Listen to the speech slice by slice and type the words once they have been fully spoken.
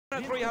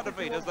the 300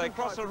 metres, they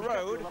cross a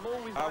road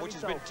which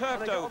has been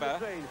turfed over,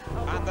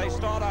 and they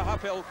start a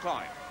uphill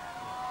climb.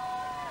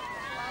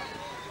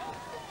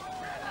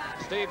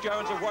 Steve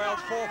Jones of Wales,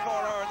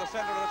 4-4-0 in the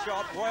centre of the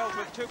shot. Wales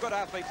with two good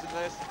athletes in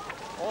this.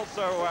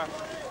 Also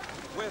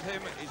with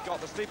him, he's got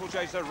the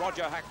steeplechaser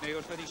Roger Hackney,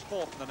 who's finished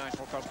fourth in the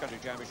National Cross Country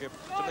Championship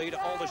to lead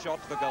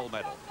Aldershot to the gold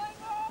medal.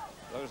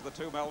 Those are the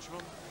two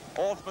Welshmen.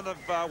 Orthman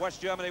of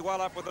West Germany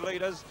well up with the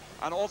leaders,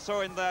 and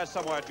also in there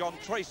somewhere John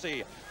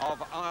Tracy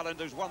of Ireland,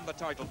 who's won the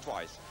title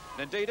twice.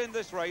 And indeed in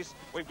this race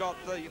we've got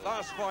the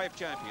last five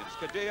champions: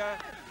 Kadir,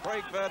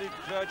 Craig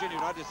Virgin,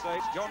 United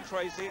States, John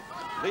Tracy,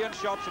 Leon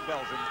Shops of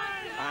Belgium,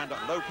 and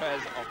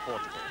Lopez of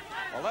Portugal.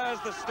 Well, there's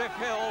the stiff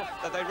hill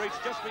that they reach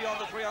just beyond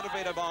the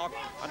 300-metre mark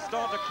and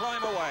start to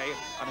climb away,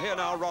 and here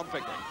now Ron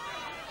Pickering.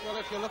 Well,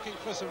 if you're looking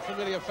for some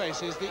familiar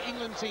faces, the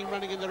England team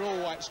running in their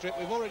all-white strip,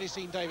 we've already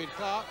seen David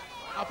Clark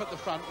up at the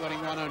front wearing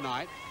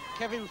 109.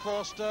 Kevin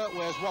Forster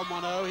wears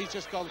 110. He's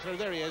just gone through.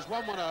 There he is,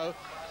 110.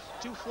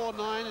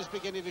 249 is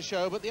beginning to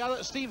show, but the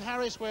other, Steve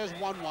Harris, wears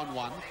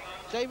 111.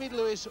 David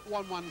Lewis,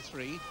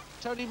 113.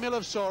 Tony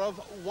Milevsorov,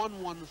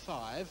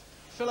 115.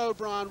 Phil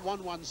O'Brien,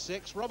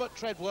 116. Robert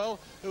Treadwell,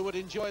 who would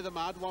enjoy the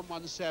mud,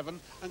 117.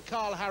 And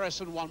Carl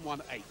Harrison,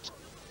 118.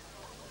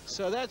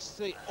 So that's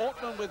the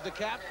Ortman with the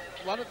cap,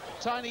 one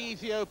tiny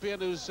Ethiopian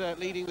who's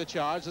leading the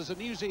charge. There's a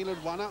New Zealand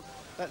runner,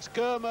 that's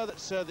Gurma,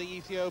 that's the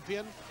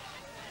Ethiopian,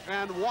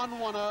 and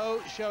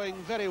 110 showing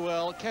very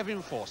well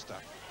Kevin Forster.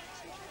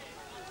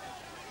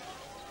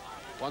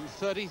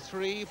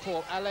 133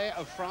 Paul Allais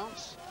of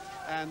France,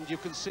 and you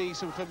can see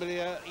some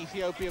familiar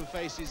Ethiopian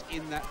faces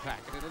in that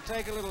pack. And it'll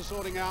take a little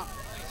sorting out.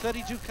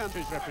 32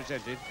 countries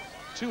represented.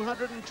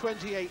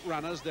 228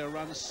 runners. They'll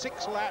run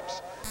 6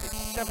 laps.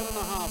 It's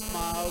 7.5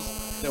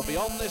 miles. They'll be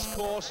on this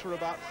course for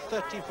about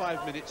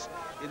 35 minutes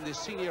in this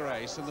senior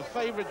race. And the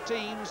favourite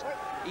teams: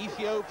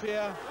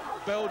 Ethiopia,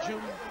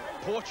 Belgium,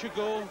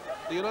 Portugal,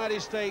 the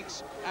United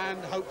States, and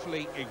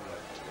hopefully England.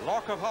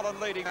 Locke of Holland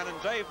leading, and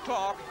Dave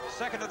Clark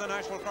second in the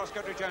National Cross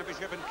Country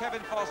Championship, and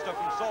Kevin Foster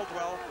from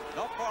Saltwell,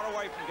 not far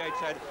away from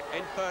Gateshead,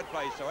 in third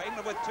place. So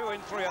England with 2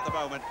 in 3 at the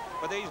moment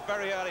for these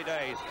very early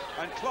days.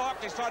 And Clark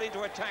deciding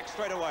to attack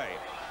straight away.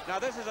 Now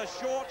this is a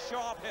short,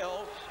 sharp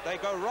hill. They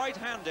go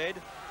right-handed,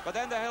 but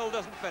then the hill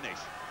doesn't finish.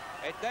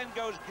 It then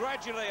goes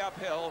gradually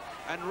uphill,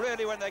 and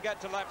really when they get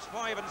to laps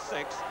 5 and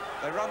 6,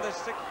 they run this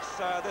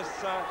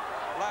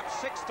lap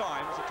 6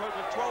 times, a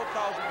total of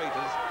 12,000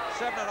 metres,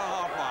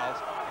 7.5 miles.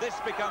 This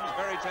becomes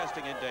very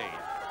testing indeed.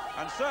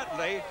 And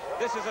certainly,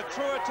 this is a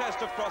truer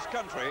test of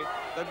cross-country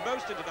than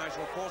most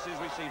international courses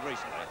we've seen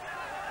recently.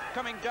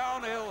 Coming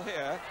downhill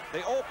here,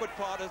 the awkward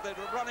part is that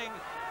they're running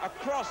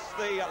across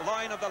the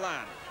line of the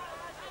land.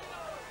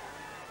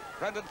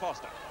 Brendan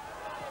Foster.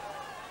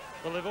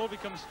 Well, they've all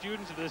become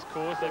students of this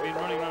course. They've been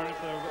running around it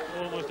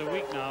for almost a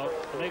week now,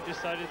 and they've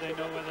decided they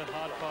know where the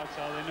hard parts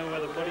are, they know where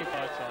the muddy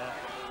parts are.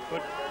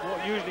 But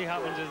what usually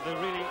happens is the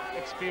really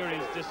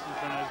experienced distance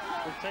runners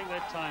will take their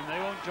time. They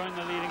won't join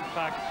the leading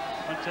pack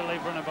until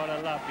they've run about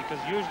a lap, because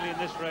usually in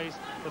this race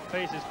the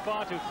pace is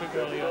far too quick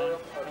early on,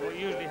 and what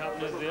usually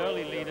happens is the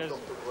early leaders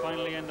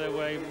finally end their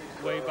way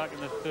back in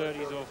the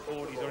 30s or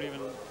 40s or even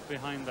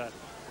behind that.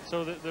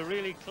 So the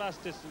really class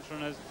distance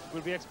runners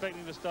will be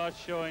expecting to start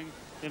showing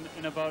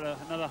in about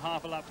another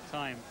half a lap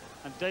time.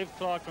 And Dave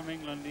Clark from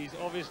England, he's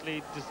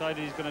obviously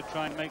decided he's going to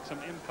try and make some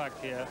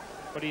impact here,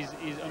 but he's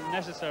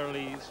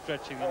unnecessarily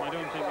stretching them. I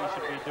don't think he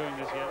should be doing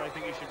this yet. I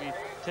think he should be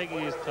taking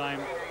his time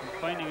and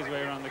finding his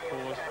way around the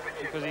course,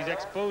 because he's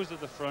exposed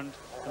at the front,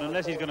 and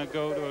unless he's going to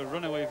go to a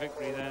runaway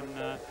victory, then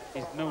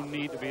he's no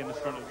need to be in the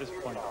front at this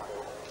point.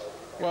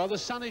 Well, the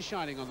sun is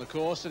shining on the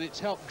course, and it's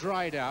helped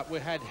dry it out. We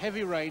had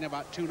heavy rain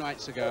about 2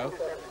 nights ago,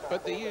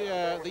 but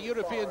the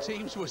European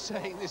teams were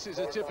saying this is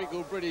a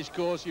typical British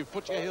course. You've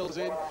put your hills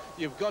in,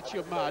 you've got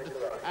your mud,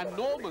 and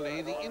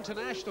normally the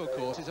international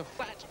course is a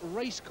flat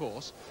race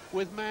course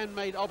with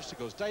man-made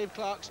obstacles. Dave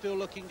Clark still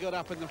looking good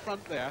up in the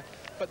front there,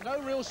 but no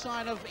real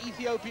sign of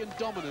Ethiopian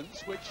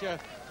dominance, which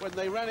when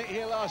they ran it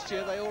here last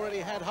year, they already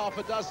had half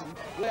a dozen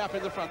way up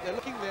in the front. They're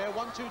looking there,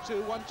 1, 2,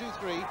 2, 1, 2,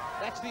 3.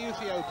 That's the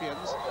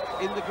Ethiopians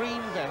in the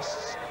green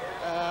vests,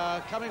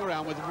 coming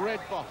around with red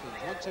bottoms.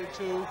 1, 2,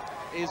 2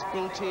 is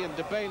Bulti, and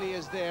DeBailey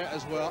is there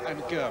as well,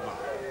 and Gurma.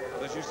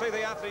 As you see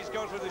the athletes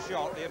go through the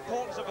shot, the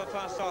importance of a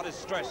fast start is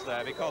stressed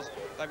there, because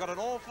they've got an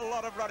awful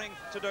lot of running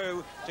to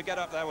do to get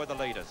up there with the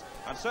leaders.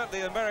 And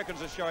certainly the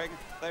Americans are showing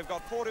they've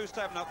got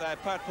 4.27 up there,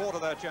 Pat Porter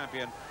their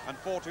champion, and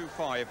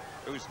 4.25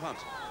 who's Hunt.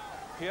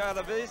 Pierre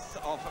Levis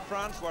of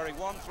France wearing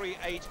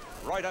 1.38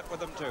 right up with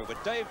them too,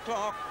 but Dave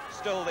Clark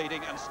still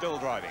leading and still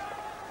driving.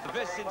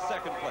 Levis in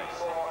second place.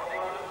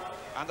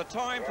 And the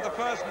time for the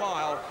first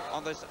mile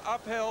on this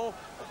uphill,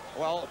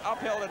 well,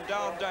 uphill and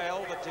down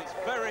dale, but it's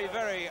very,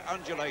 very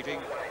undulating,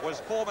 was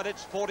 4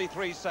 minutes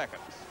 43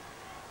 seconds.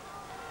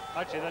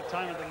 Actually, that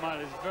time at the mile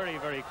is very,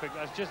 very quick.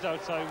 That's just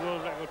outside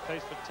world record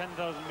pace for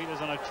 10,000 meters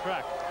on a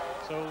track.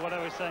 So what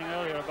I was saying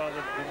earlier about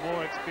the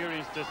more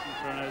experienced distance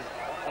runners,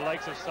 the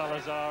likes of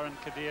Salazar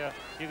and Kadir,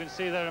 you can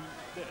see that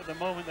at the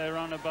moment they're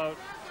around about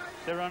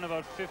They're around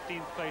about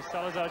 15th place.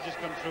 Salazar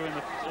just gone through in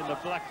the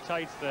black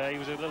tights there. He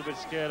was a little bit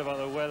scared about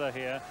the weather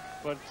here,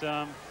 but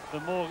the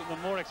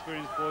more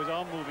experienced boys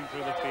are moving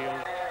through the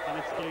field, and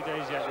it's early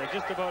days yet. They're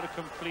just about to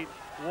complete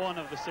one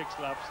of the 6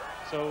 laps,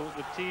 so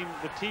the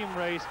team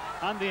race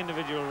and the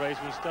individual race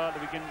will start to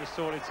begin to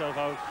sort itself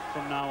out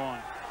from now on.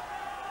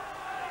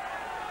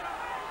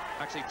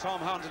 Actually, Tom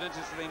Hunt, an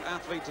interesting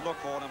athlete to look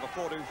for, number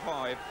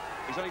 425.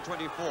 He's only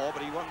 24,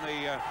 but he won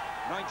the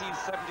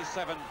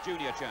 1977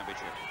 Junior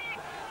Championship.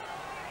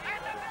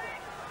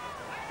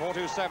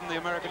 427, the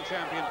American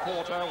champion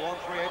Porter.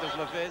 138 is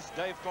Levis.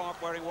 Dave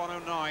Clark wearing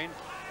 109.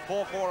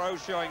 440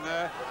 showing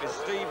there is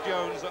Steve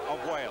Jones of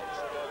Wales,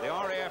 the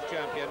RAF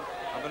champion,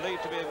 and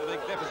believed to be in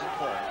magnificent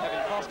form.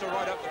 Kevin Foster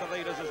right up with the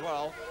leaders as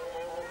well.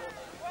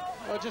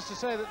 Well, just to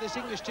say that this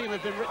English team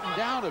have been written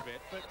down a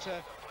bit, but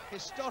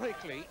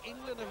historically,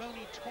 England have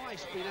only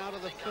twice been out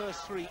of the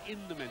first 3 in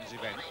the men's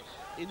event.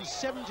 In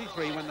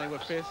 73 when they were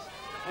 5th,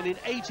 and in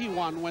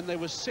 81 when they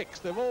were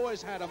 6th. They've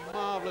always had a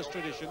marvellous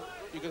tradition.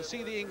 You can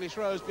see the English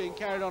rose being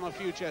carried on a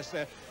few chests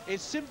there.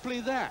 It's simply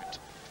that.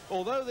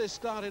 Although this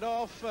started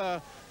off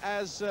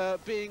as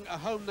being a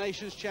home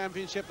nations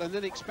championship and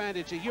then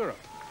expanded to Europe,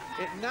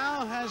 it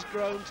now has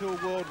grown to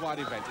a worldwide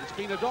event. It's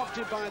been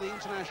adopted by the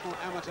International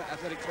Amateur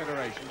Athletic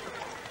Federation,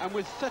 and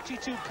with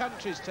 32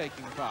 countries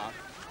taking part,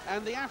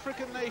 and the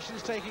African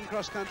nations taking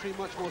cross-country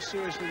much more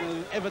seriously than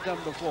they've ever done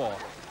before,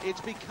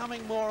 it's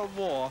becoming more and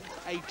more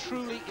a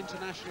truly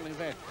international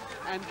event.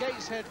 And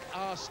Gateshead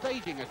are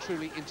staging a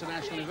truly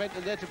international event,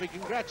 and they're to be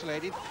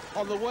congratulated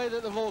on the way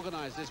that they've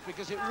organised this,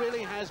 because it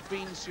really has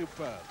been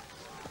superb.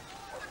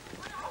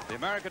 The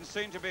Americans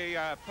seem to be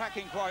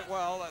packing quite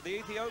well. The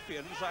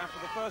Ethiopians, after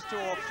the first 2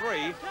 or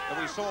 3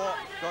 that we saw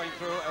going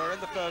through, are in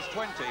the first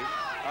 20.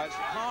 It's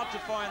hard to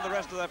find the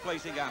rest of their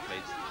placing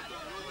athletes.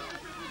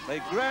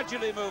 They're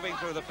gradually moving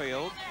through the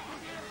field,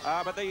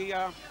 but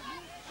the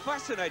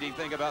fascinating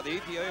thing about the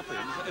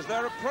Ethiopians is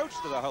their approach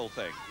to the whole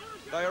thing.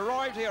 They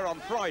arrived here on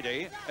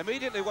Friday,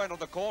 immediately went on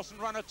the course and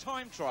ran a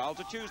time trial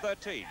to choose their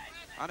team,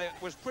 and it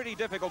was pretty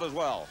difficult as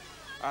well.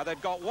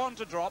 They'd got 1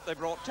 to drop. They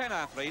brought 10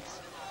 athletes,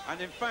 and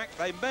in fact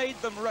they made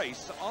them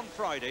race on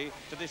Friday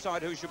to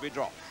decide who should be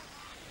dropped.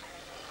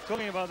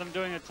 Talking about them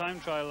doing a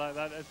time trial like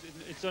that,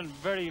 it's done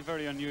very,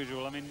 very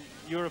unusual. I mean,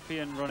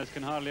 European runners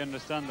can hardly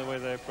understand the way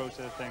they approach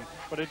their thing,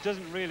 but it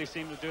doesn't really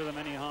seem to do them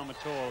any harm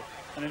at all.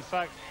 And in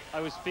fact,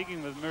 I was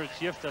speaking with Mirit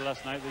Yifter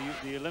last night,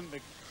 the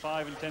Olympic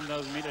 5 and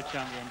 10,000 meter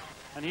champion,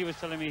 and he was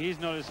telling me he's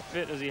not as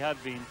fit as he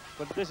had been,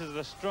 but this is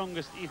the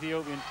strongest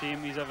Ethiopian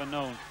team he's ever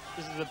known.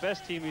 This is the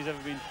best team he's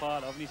ever been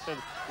part of, and he said,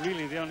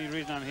 really, the only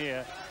reason I'm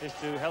here is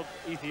to help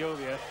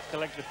Ethiopia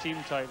collect the team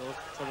title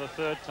for the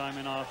 3rd time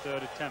in our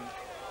 3rd attempt.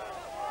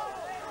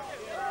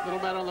 Little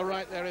man on the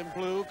right there in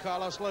blue,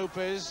 Carlos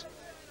Lopez,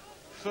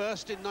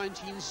 first in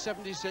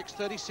 1976,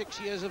 36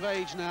 years of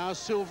age now,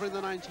 silver in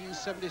the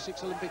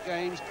 1976 Olympic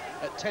Games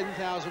at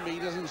 10,000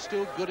 metres, and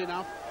still good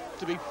enough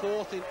to be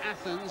 4th in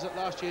Athens at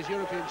last year's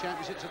European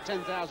Championships at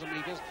 10,000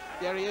 metres.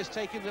 There he is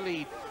taking the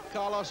lead.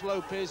 Carlos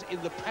Lopez in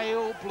the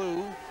pale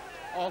blue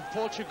of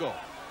Portugal.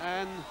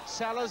 And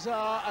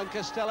Salazar and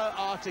Costello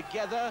are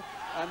together,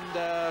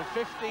 and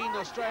 15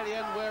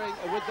 Australian wearing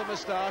with the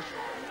moustache.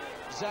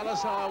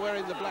 Salazar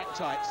wearing the black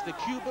tights. The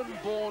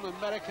Cuban-born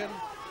American,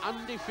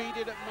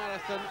 undefeated at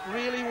marathon,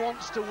 really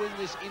wants to win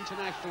this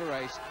international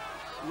race.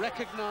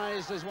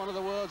 Recognised as one of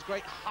the world's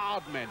great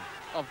hard men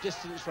of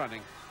distance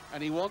running,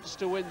 and he wants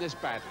to win this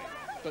badly.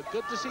 But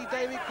good to see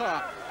David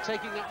Clark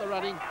taking up the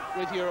running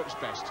with Europe's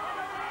best.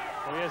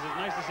 Well, yes, it's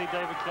nice to see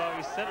David Clark.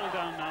 He's settled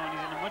down now, and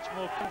he's in a much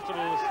more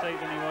comfortable state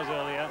than he was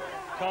earlier.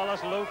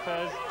 Carlos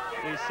Lopez,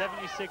 the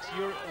 76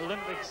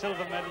 Olympic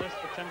silver medalist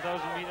for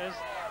 10,000 metres.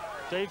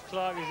 Dave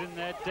Clark is in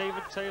there.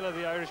 David Taylor,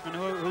 the Irishman,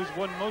 who's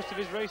won most of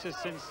his races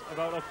since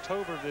about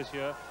October of this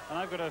year. And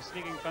I've got a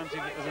sneaking fancy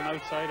as an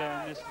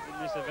outsider in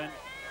this event.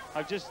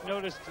 I've just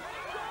noticed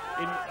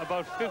in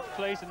about 5th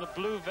place in the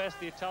blue vest,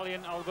 the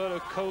Italian Alberto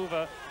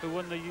Cova, who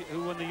won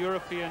the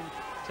European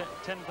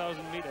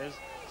 10,000 metres.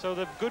 So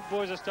the good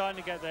boys are starting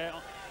to get there.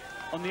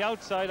 On the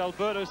outside,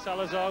 Alberto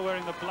Salazar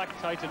wearing the black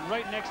tights, and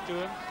right next to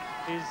him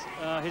is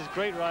his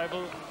great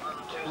rival,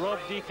 Rob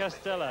Di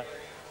Castella.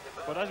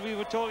 But as we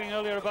were talking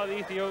earlier about the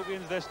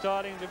Ethiopians, they're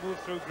starting to move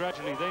through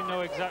gradually. They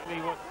know exactly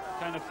what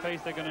kind of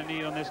pace they're going to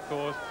need on this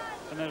course,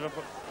 and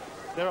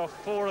there are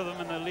 4 of them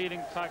in the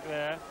leading pack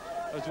there,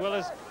 as well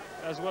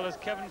as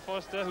Kevin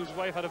Foster, whose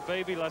wife had a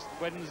baby last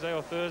Wednesday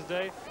or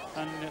Thursday,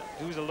 and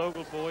who's a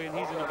local boy, and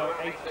he's in about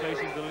 8th place.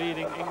 He's the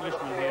leading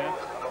Englishman here.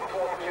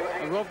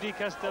 And Rob Di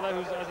Castella,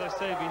 who's, as I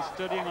say, been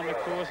studying on the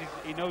course,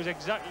 he knows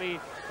exactly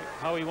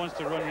how he wants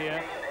to run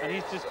here, and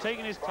he's just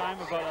taking his time,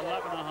 about a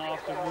lap and a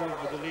half, to move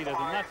with the leaders,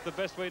 and that's the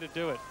best way to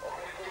do it.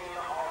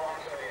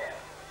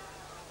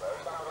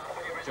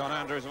 John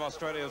Andrews of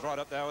Australia is right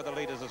up there with the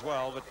leaders as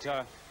well,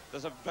 but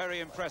there's a very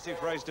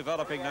impressive race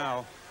developing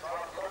now.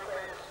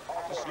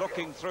 Just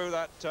looking through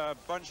that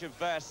bunch of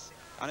vests,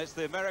 and it's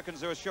the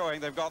Americans who are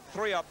showing. They've got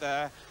 3 up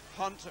there: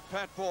 Hunt,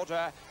 Pat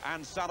Porter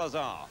and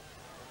Salazar.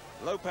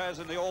 Lopez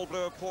in the all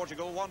blue of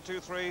Portugal. 1, 2,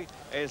 3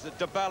 is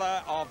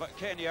Debella of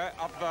Kenya,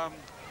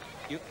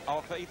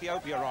 of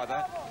Ethiopia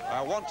rather.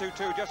 1, 2,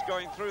 2 just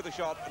going through the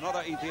shot,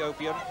 another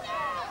Ethiopian.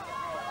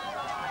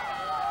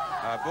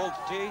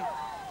 Bulti,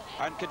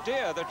 and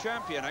Kadir, the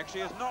champion,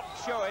 actually is not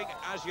showing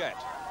as yet.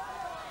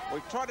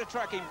 We've tried to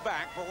track him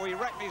back, but we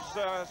reckon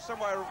he's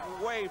somewhere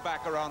way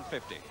back around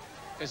 50.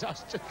 As I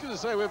was just going to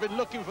say, we've been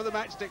looking for the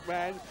matchstick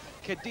man,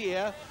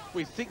 Kadir.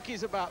 We think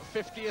he's about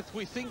 50th.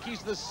 We think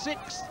he's the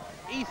 6th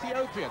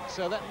Ethiopian.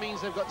 So that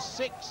means they've got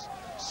 6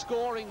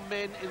 scoring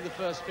men in the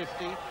first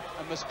 50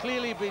 and must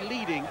clearly be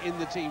leading in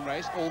the team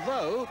race,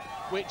 although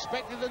we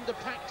expected them to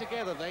pack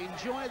together. They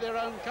enjoy their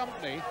own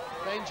company.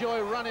 They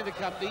enjoy running the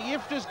company.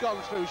 Yifta's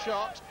gone through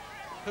shot,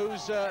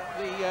 who's the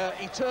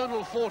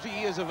eternal 40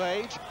 years of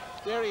age.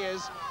 There he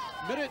is,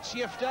 Mirit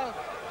Yifta,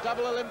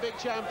 double Olympic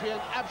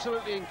champion,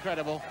 absolutely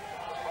incredible.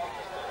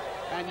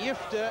 And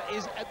Yifta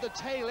is at the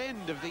tail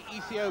end of the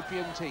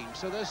Ethiopian team,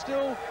 so they're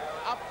still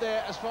up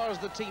there as far as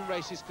the team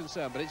race is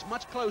concerned, but it's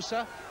much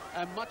closer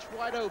and much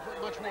wide open,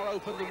 much more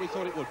open than we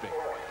thought it would be.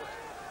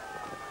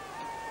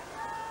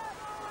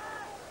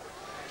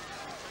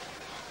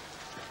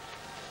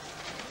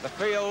 The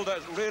field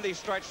has really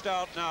stretched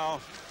out now.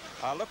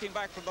 Looking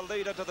back from the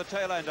leader to the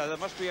tail ender, there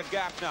must be a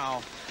gap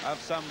now of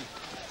some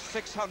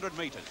 600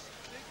 metres.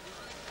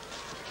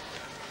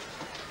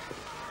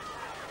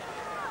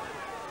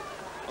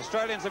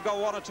 Australians have got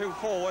 1 or 2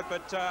 forward,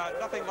 but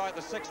nothing like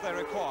the 6 they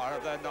require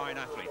of their 9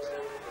 athletes.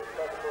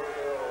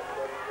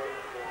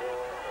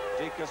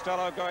 Di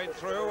Costello going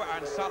through,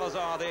 and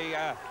Salazar,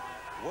 the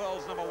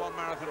world's #1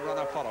 marathon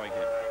runner, following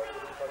him.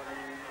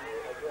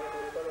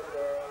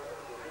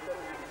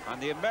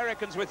 And the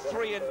Americans with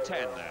 3 and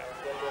 10 there.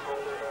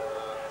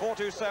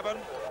 4.27,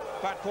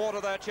 Pat Porter,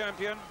 their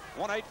champion.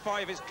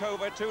 1.85 is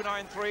Kova,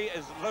 2.93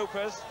 is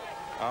Lopez.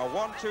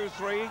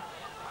 1.23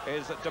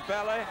 is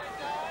Debele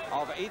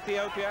of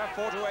Ethiopia.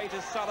 4.28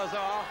 is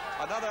Salazar,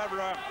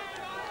 another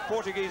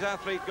Portuguese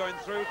athlete going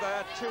through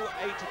there.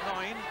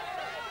 2.89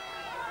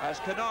 as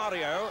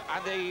Canario,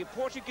 and the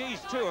Portuguese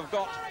too have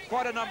got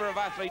quite a number of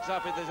athletes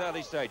up in these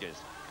early stages.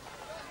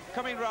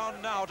 Coming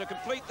round now to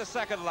complete the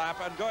second lap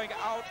and going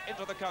out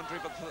into the country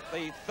for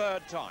the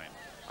 3rd time.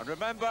 And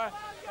remember,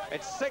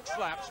 it's 6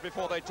 laps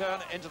before they turn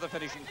into the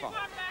finishing funnel.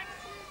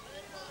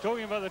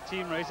 Talking about the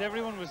team race,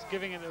 everyone was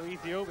giving it to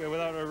Ethiopia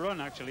without a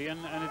run, actually, and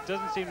it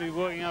doesn't seem to be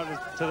working out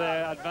to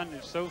their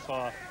advantage so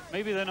far.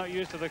 Maybe they're not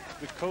used to the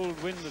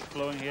cold wind that's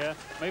blowing here.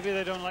 Maybe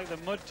they don't like the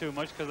mud too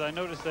much, because I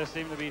noticed they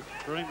seem to be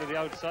running to the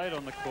outside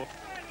on the course.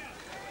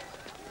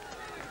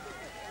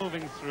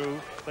 Moving through,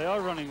 they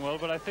are running well,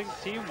 but I think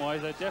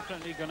team-wise they're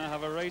definitely going to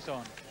have a race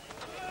on.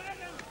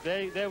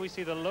 There we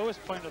see the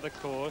lowest point of the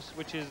course,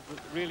 which is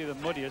really the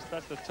muddiest.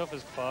 That's the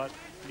toughest part.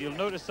 You'll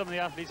notice some of the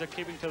athletes are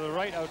keeping to the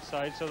right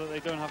outside so that they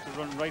don't have to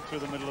run right through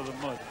the middle of the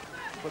mud.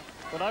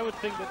 But I would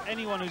think that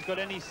anyone who's got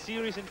any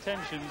serious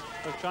intentions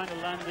of trying to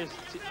land this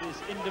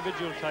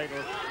individual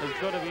title has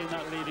got to be in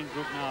that leading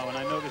group now. And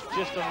I noticed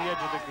just on the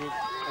edge of the group,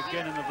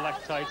 again in the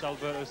black tights,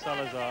 Alberto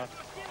Salazar,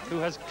 who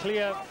has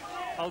clear...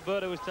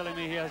 Alberto was telling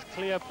me he has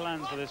clear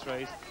plans for this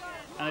race,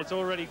 and it's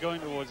already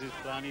going towards his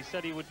plan. He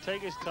said he would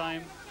take his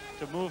time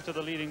to move to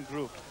the leading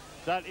group.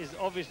 That is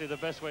obviously the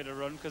best way to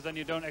run, because then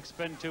you don't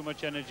expend too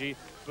much energy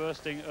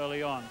bursting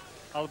early on.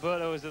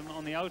 Alberto is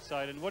on the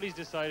outside, and what he's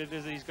decided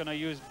is that he's going to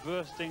use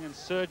bursting and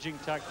surging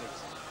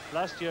tactics.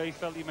 Last year he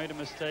felt he made a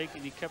mistake,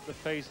 and he kept the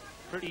pace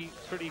pretty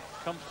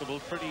comfortable,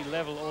 pretty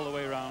level all the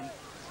way around.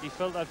 He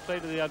felt that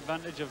played to the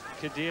advantage of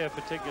Kadir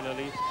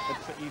particularly.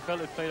 He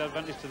felt it played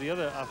advantage to the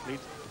other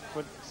athletes.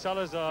 But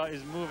Salazar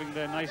is moving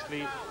there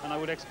nicely, and I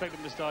would expect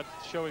him to start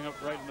showing up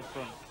right in the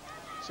front.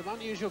 Some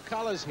unusual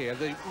colours here.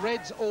 The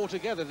reds all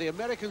together. The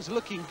Americans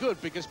looking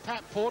good because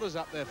Pat Porter's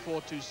up there,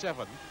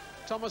 4.27.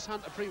 Thomas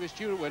Hunt, a previous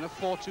Jura winner,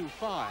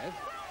 4.25.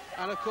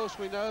 And of course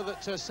we know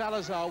that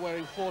Salazar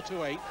wearing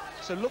 4.28.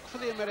 So look for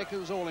the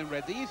Americans all in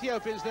red. The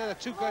Ethiopians there, the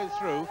 2 going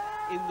through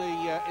in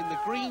the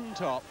green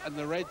top and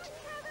the red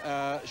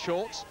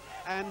shorts.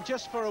 And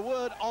just for a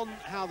word on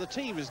how the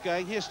team is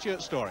going, here's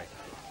Stuart Story.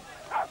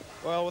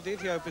 Well, with the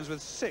Ethiopians with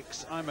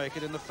 6, I make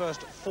it, in the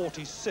first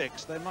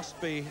 46. They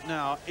must be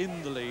now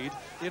in the lead.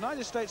 The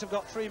United States have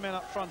got 3 men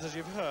up front, as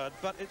you've heard,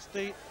 but it's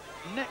the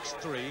next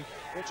 3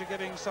 which are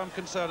giving some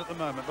concern at the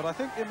moment. But I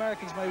think the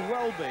Americans may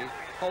well be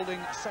holding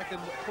 2nd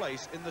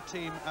place in the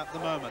team at the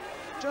moment.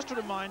 Just to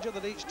remind you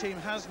that each team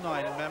has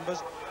 9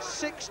 members,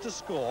 6 to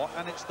score,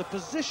 and it's the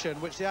position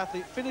which the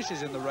athlete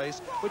finishes in the race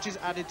which is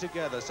added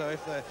together. So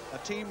if a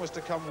team was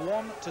to come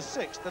 1 to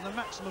 6, then the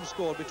maximum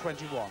score would be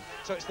 21.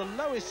 So it's the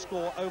lowest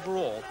score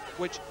overall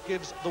which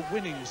gives the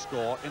winning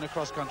score in a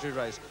cross-country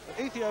race.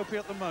 Ethiopia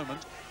at the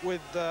moment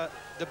with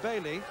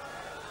Debele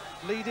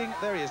leading,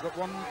 there he is, got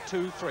 1,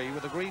 2, 3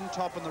 with the green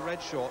top and the red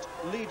shorts,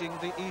 leading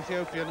the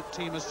Ethiopian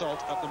team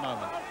assault at the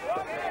moment.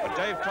 But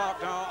Dave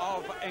Clark now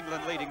of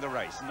England leading the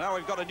race. And now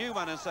we've got a new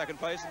man in 2nd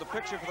place in the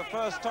picture for the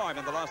first time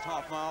in the last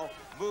half mile,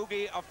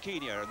 Mugi of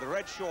Kenya in the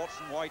red shorts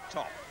and white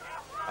top.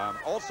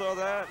 Also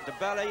there,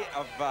 Debele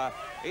of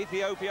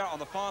Ethiopia on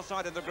the far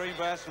side in the green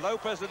vest,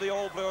 Lopez in the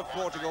all blue of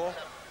Portugal,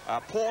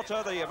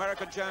 Porter, the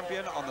American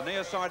champion, on the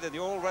near side in the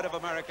all red of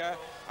America,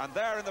 and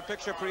there in the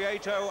picture,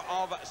 Prieto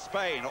of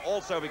Spain,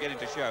 also beginning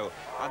to show.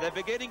 And they're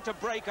beginning to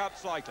break up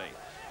slightly.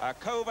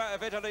 Cova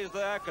of Italy is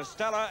there,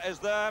 Costella is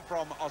there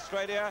from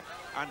Australia,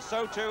 and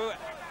so too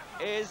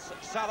is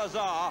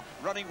Salazar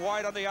running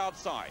wide on the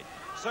outside.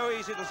 So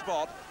easy to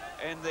spot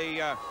in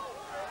the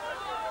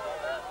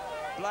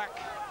black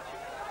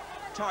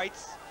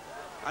tights,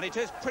 and it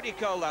is pretty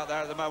cold out there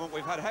at the moment.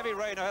 We've had heavy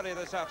rain earlier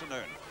this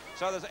afternoon.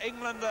 So there's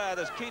England there,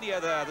 there's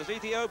Kenya there, there's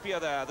Ethiopia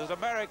there, there's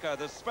America,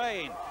 there's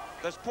Spain,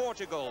 there's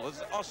Portugal,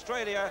 there's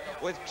Australia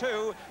with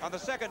 2, and the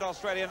second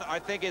Australian, I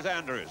think, is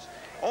Andrews.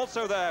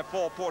 Also there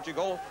for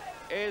Portugal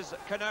is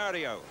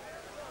Canario.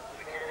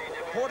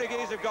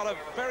 Portuguese have got a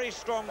very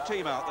strong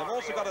team out. They've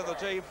also got in the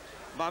team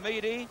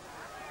Mamidi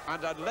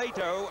and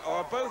Leto, who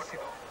are both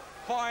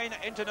fine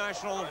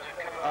international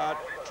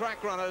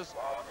track runners.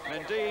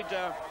 And indeed,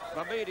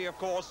 Mamidi, of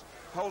course,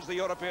 holds the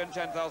European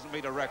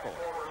 10,000-metre record.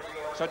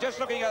 So just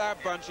looking at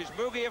that bunch, it's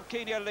Mugi of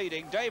Kenya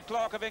leading, Dave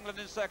Clark of England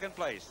in second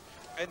place.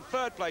 In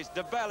third place,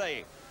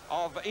 Debele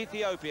of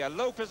Ethiopia,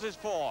 Lopez is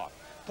 4,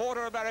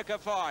 Porter America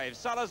 5,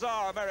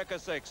 Salazar America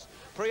 6,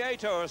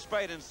 Prieto of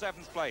Spain in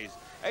 7th place,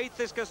 8th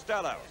is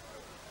Costello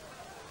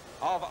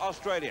of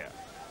Australia.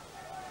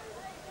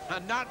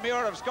 And Nat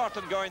Muir of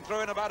Scotland going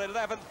through in about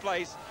 11th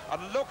place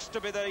and looks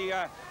to be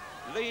the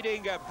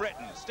leading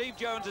Briton. Steve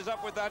Jones is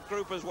up with that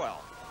group as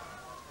well.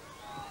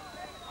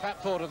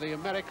 Pat Porter, the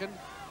American,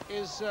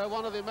 is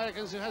one of the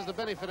Americans who has the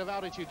benefit of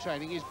altitude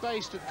training. He's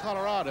based at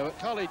Colorado, at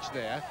college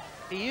there.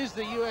 He is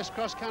the US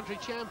cross-country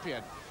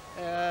champion.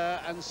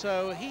 And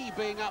so he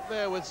being up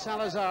there with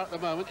Salazar at the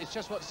moment, it's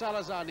just what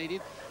Salazar needed.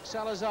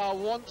 Salazar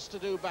wants to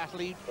do battle.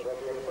 He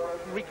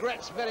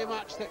regrets very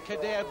much that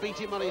Kader beat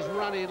him on his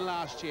run-in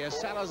last year.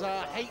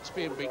 Salazar hates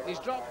being beaten. He's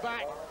dropped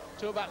back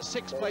to about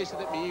 6th place at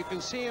the meet. You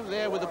can see him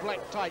there with the black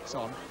tights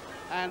on.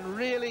 And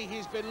really,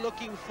 he's been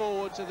looking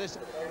forward to this.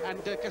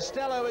 And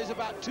Costello is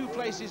about 2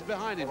 places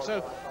behind him.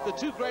 So the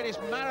 2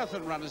 greatest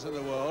marathon runners in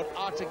the world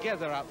are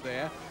together up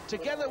there,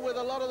 together with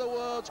a lot of the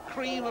world's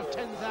cream of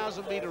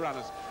 10,000-metre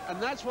runners.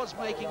 And that's what's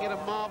making it a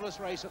marvellous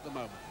race at the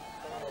moment.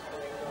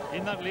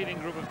 In that leading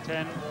group of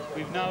 10,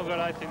 we've now got,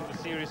 I think, the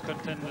serious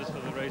contenders for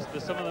the race.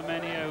 There's some of the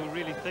men here who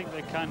really think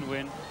they can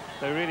win.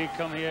 They really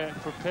come here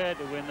prepared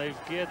to win. They've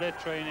geared their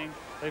training.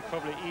 They've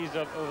probably eased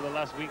up over the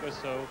last week or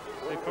so.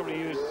 They've probably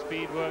used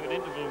speed work and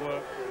interval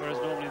work, whereas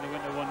normally in the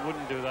winter one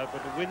wouldn't do that.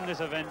 But to win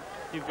this event,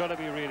 you've got to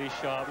be really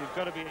sharp. You've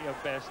got to be at your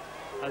best.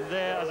 And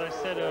there, as I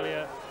said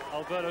earlier,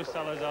 Alberto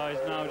Salazar is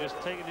now just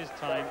taking his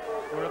time.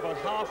 We're about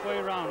halfway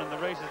around, and the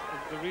race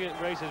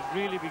is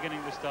really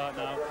beginning to start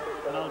now.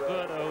 And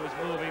Alberto is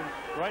moving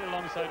right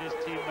alongside his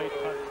teammate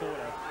Pat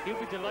Porter. He'll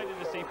be delighted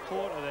to see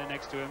Porter there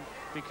next to him,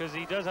 because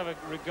he does have a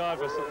regard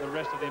for the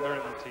rest of the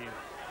American team.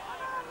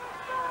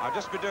 I've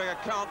just been doing a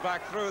count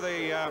back through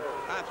the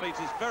athletes.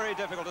 It's very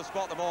difficult to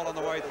spot them all on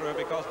the way through,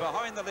 because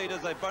behind the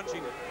leaders they're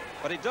bunching.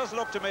 But it does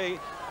look to me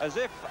as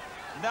if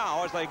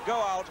now, as they go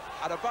out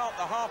at about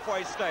the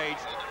halfway stage,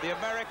 the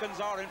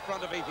Americans are in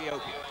front of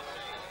Ethiopia.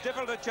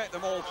 Difficult to check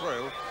them all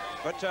through,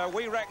 but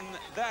we reckon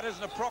that is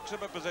an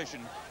approximate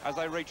position as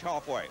they reach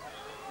halfway.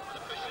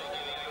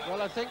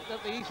 Well, I think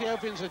that the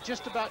Ethiopians are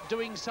just about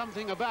doing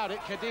something about it.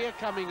 Kadir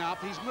coming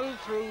up. He's moved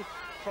through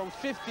from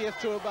 50th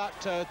to about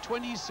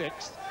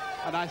 26th.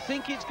 And I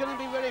think it's going to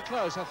be very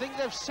close. I think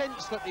they've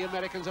sensed that the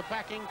Americans are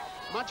packing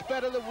much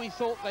better than we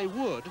thought they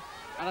would.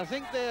 And I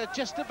think they're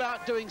just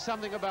about doing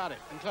something about it.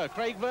 And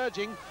Craig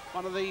Virgin,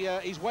 one of the,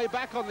 he's way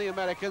back on the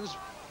Americans.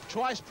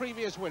 Twice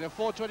previous winner,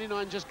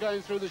 4:29 just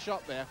going through the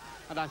shot there.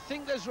 And I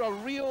think there's a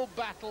real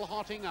battle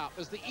hotting up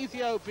as the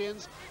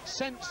Ethiopians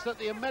sense that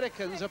the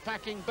Americans are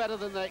packing better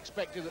than they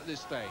expected at this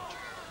stage.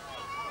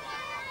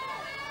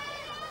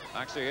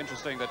 Actually,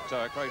 interesting that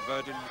Craig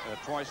Virgin,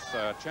 twice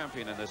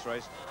champion in this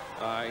race,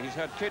 he's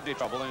had kidney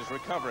trouble and is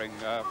recovering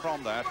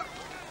from that,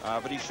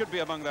 but he should be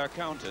among their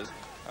counters.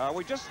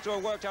 We just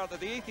worked out that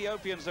the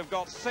Ethiopians have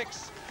got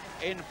 6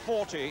 in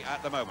 40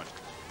 at the moment.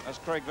 That's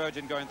Craig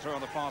Virgin going through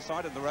on the far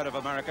side in the red of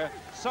America,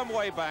 some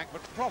way back,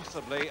 but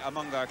possibly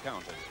among their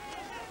counters.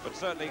 But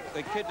certainly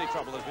the kidney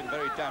trouble has been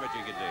very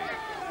damaging indeed.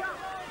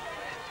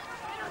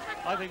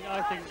 I think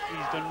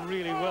he's done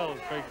really well,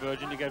 Craig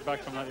Virgin, to get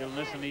back from that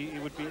illness, and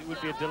it would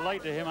be a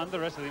delight to him and the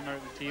rest of the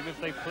American team if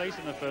they place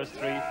in the first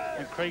 3,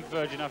 and Craig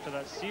Virgin, after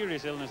that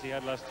serious illness he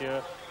had last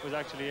year, was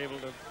actually able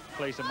to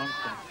place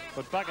amongst them.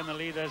 But back in the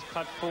lead, there's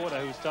Pat Porter,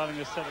 who's starting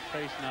to set a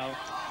pace now,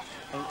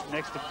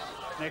 next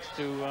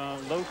to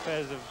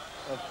Lopez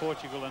of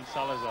Portugal and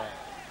Salazar.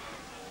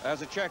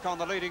 There's a check on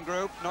the leading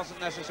group, not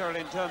necessarily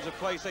in terms of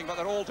placing, but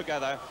they're all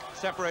together,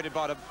 separated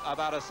by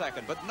about a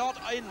second. But not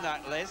in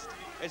that list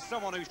is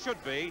someone who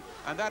should be,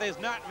 and that is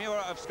Nat Muir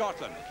of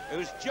Scotland,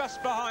 who's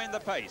just behind the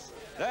pace.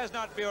 There's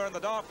Nat Muir in the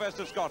dark vest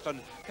of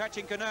Scotland,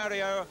 catching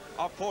Canario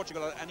of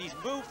Portugal, and he's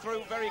moved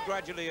through very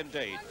gradually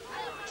indeed.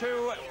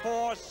 2,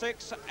 4,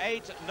 6,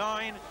 8,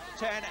 9,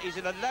 10. He's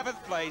in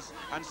 11th place,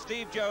 and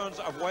Steve Jones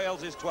of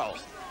Wales is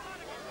 12th.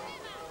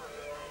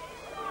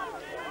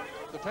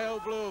 The pale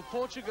blue of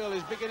Portugal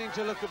is beginning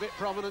to look a bit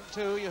prominent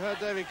too. You heard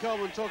David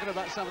Coleman talking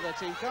about some of their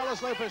team.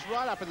 Carlos Lopez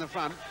right up in the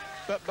front,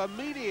 but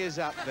Bamidi is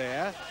up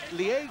there,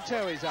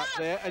 Lieto is up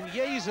there, and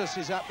Jesus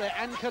is up there,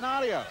 and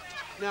Canario.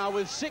 Now,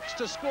 with 6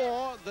 to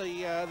score,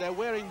 they're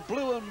wearing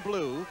blue and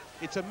blue.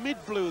 It's a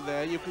mid-blue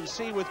there, you can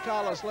see with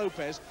Carlos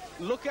Lopez.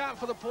 Look out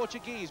for the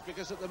Portuguese,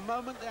 because at the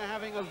moment they're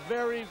having a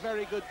very,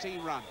 very good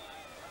team run.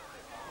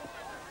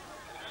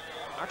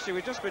 Actually,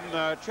 we've just been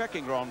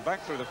checking, Ron,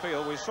 back through the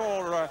field. We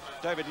saw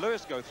David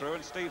Lewis go through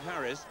and Steve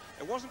Harris.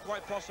 It wasn't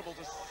quite possible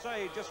to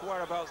say just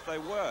whereabouts they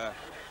were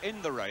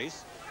in the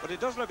race, but it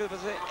does look as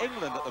if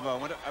England at the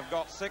moment have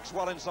got 6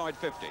 well inside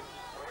 50.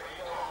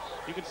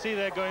 You can see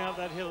they're going up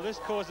that hill. This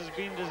course has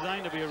been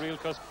designed to be a real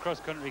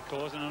cross-country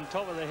course, and on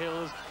top of the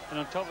hills and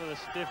on top of the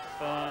stiff,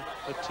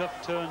 the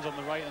tough turns on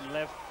the right and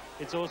left,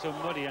 it's also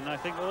muddy, and I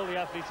think all the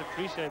athletes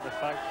appreciate the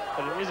fact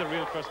that it is a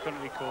real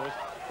cross-country course.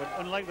 But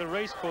unlike the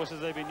race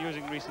courses they've been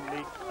using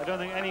recently, I don't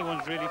think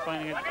anyone's really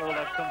finding it all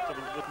that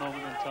comfortable at this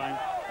moment in time.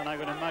 And I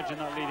can imagine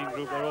that leading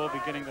group are all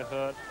beginning to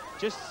hurt.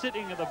 Just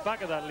sitting at the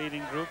back of that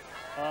leading group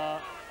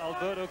are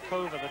Alberto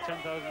Cova, the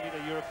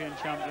 10,000-metre European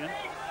champion,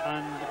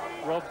 and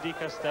Rob Di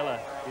Castella,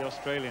 the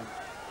Australian.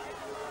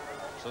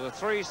 So the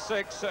 3,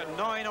 6,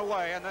 9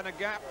 away, and then a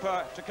gap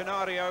to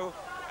Canario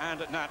and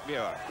Nat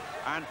Muir.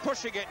 And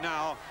pushing it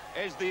now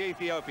is the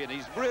Ethiopian.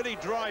 He's really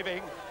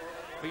driving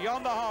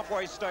beyond the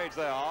halfway stage.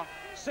 They are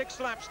 6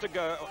 laps to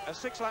go,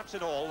 6 laps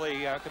in all,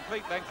 the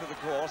complete length of the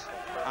course,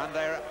 and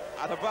they're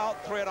at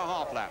about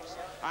 3.5 laps.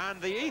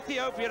 And the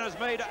Ethiopian has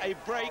made a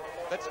break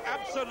that's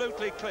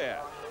absolutely clear.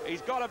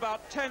 He's got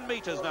about 10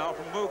 meters now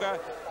from Muga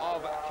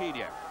of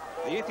Kenya.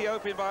 The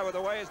Ethiopian, by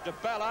the way, is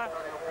Debella.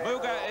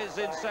 Muga is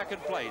in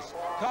 2nd place.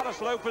 Carlos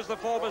Lopez, the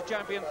former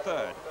champion,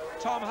 3rd.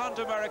 Tom Hunt,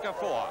 America,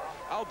 4.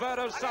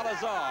 Alberto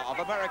Salazar of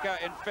America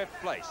in 5th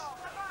place.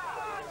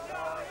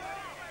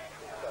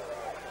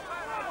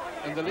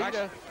 And the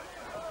leader...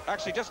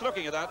 Actually, just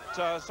looking at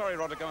that, sorry,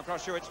 Rod, to come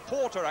across you, it's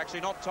Porter,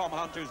 actually, not Tom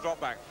Hunt, who's dropped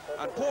back.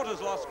 And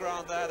Porter's lost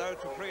ground there, though,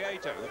 to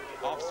Prieto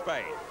of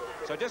Spain.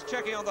 So just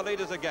checking on the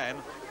leaders again.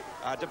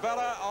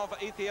 Debella of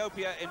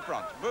Ethiopia in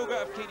front.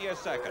 Muga of Kenya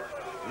 2nd.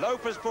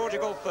 Lopez,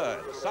 Portugal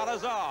 3rd.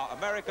 Salazar,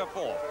 America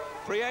 4th.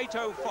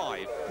 Prieto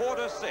 5.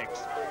 Porter 6.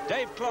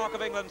 Dave Clark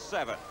of England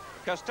 7.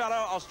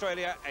 Costello,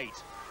 Australia 8.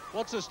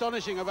 What's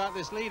astonishing about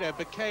this leader,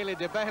 Bekele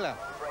Debella,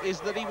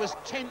 is that he was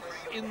 10th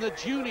in the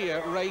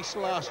junior race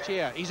last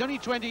year. He's only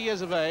 20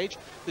 years of age.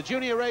 The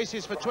junior race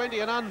is for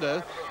 20 and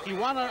under. He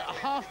won a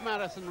half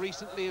marathon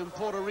recently in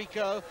Puerto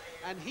Rico,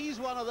 and he's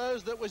one of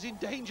those that was in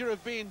danger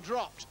of being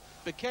dropped.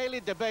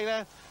 Bekele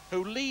Debella,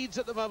 who leads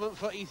at the moment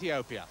for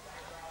Ethiopia.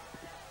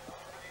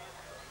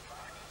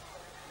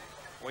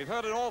 We've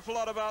heard an awful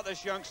lot about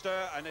this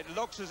youngster, and it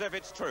looks as if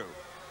it's true.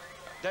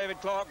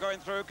 David Clark going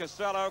through,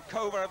 Costello,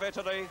 Cova of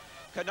Italy,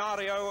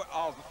 Canario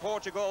of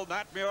Portugal,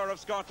 Nat Muir of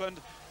Scotland,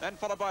 then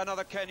followed by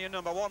another Kenyan,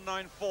 number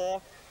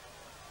 194.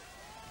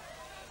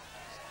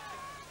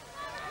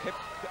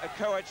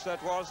 Koech,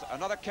 that was,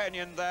 another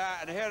Kenyan there,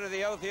 and here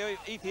are the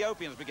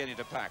Ethiopians beginning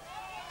to pack.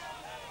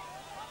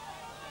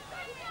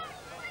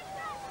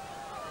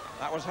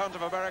 That was Hunt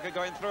of America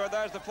going through, and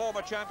there's the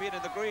former champion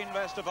in the green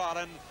vest of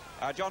Ireland,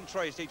 John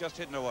Tracy, just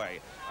hidden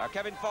away.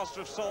 Kevin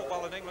Foster of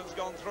Saltwell in England's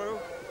gone through.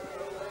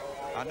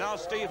 And now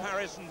Steve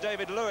Harris and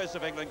David Lewis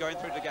of England going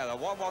through together.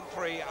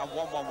 113 and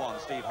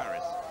 111, Steve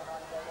Harris.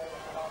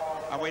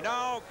 And we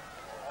now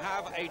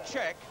have a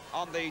check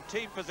on the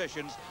team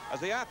positions as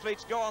the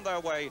athletes go on their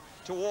way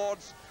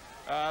towards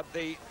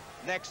the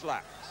next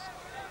lap.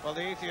 Well,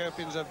 the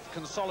Ethiopians have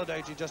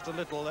consolidated just a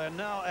little. They're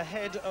now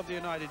ahead of the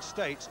United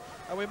States.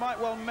 And we might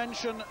well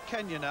mention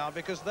Kenya now,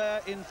 because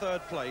they're in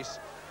 3rd place,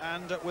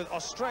 and with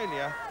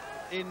Australia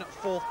in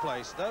 4th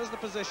place. Those are the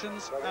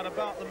positions at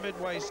about the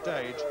midway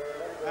stage.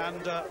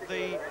 And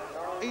the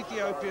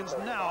Ethiopians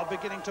now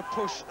beginning to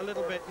push a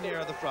little bit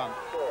nearer the front.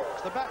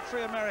 It's the back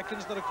 3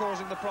 Americans that are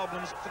causing the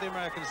problems for the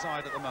American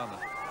side at the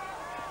moment.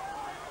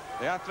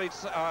 The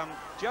athletes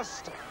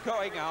just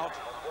going out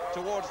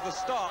towards the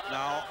start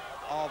now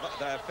of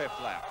their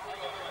 5th lap.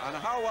 And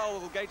how well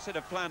will Gateshead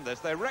have planned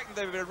this? They reckon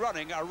they've been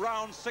running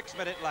around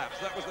 6-minute laps.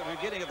 That was the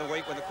beginning of the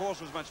week when the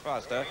course was much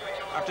faster.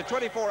 After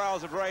 24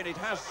 hours of rain, it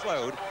has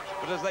slowed.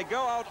 But as they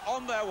go out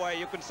on their way,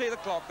 you can see the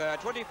clock there,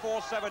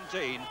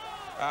 24:17.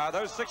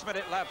 Those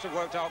 6-minute laps have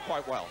worked out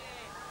quite well.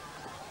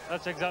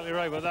 That's exactly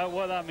right, but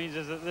what that means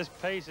is that this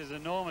pace is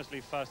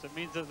enormously fast. It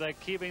means that they're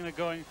keeping it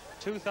going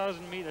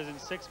 2,000 meters in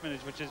 6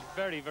 minutes, which is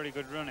very, very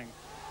good running.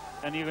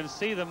 And you can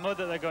see the mud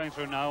that they're going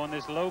through now on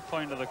this low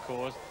point of the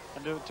course,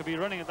 and to be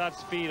running at that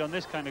speed on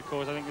this kind of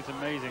course, I think it's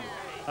amazing.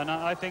 And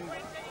I think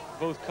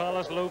both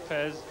Carlos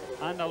Lopez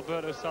and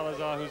Alberto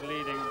Salazar, who's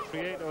leading,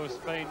 Prieto of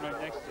Spain right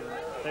next to them.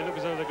 They look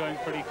as though they're going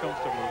pretty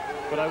comfortably.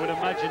 But I would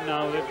imagine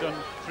now they've done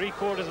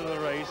 3/4 of the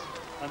race,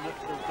 and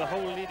the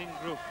whole leading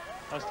group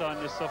are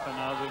starting to suffer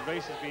now. The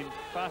race has been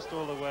fast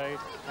all the way,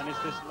 and it's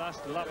this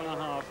last lap and a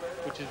half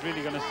which is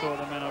really going to sort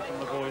the men out from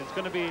the boys. It's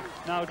going to be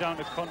now down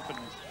to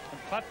confidence. And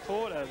Pat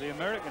Porter, the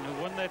American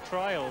who won their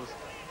trials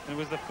and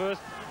was the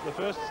first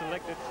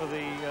selected for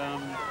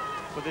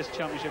this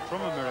championship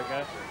from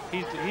America,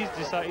 he's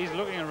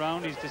looking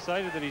around. He's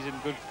decided that he's in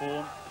good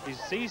form. He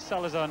sees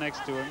Salazar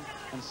next to him,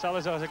 and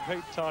Salazar's a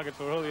great target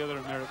for all the other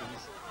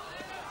Americans.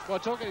 Well,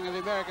 talking of the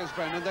Americans,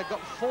 Brendan, they've got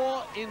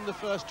 4 in the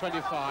first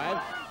 25.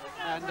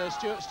 And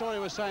Stuart Story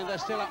was saying they're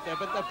still up there,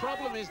 but the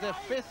problem is they're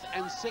 5th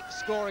and 6th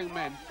scoring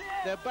men.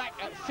 They're back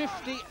at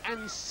 50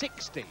 and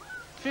 60.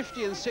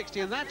 50 and 60,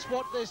 and that's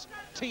what this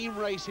team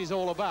race is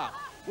all about,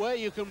 where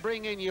you can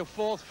bring in your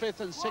 4th, 5th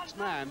and 6th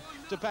man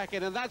to pack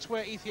in, and that's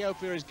where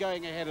Ethiopia is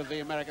going ahead of the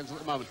Americans at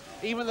the moment.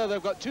 Even though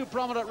they've got 2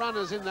 prominent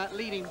runners in that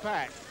leading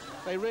pack,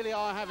 they really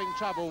are having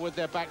trouble with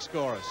their back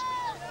scorers.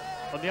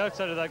 On the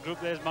outside of that group,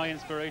 there's my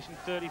inspiration,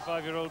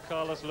 35-year-old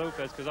Carlos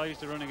Lopez, because I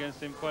used to run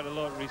against him quite a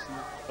lot recently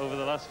over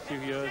the last few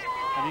years,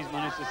 and he's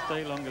managed to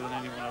stay longer than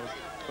anyone else.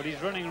 But he's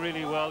running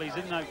really well. He's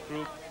in that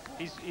group.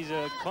 He's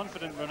a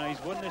confident runner. He's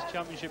won this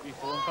championship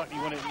before. In fact, he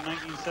won it in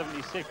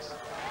 1976,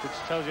 which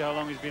tells you how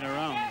long he's been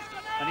around.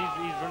 And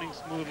he's running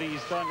smoothly.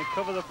 He's starting to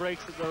cover the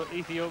breaks that the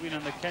Ethiopian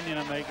and the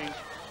Kenyan are making,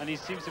 and he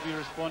seems to be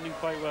responding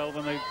quite well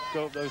when they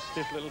go up those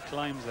stiff little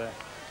climbs there.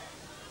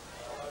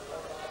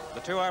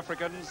 The 2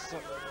 Africans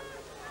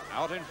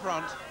out in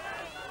front.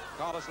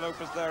 Carlos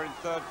Lopez there in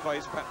 3rd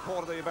place. Pat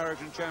Porter, the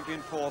American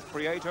champion, 4th.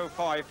 Prieto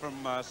 5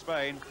 from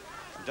Spain.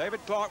 And David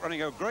Clark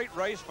running a great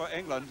race for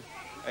England.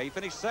 He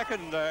finished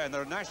 2nd in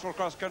the National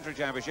Cross Country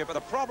Championship. But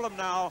the problem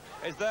now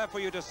is there for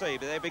you to see.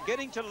 They're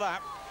beginning to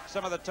lap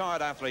some of the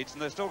tired athletes,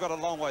 and they've still got a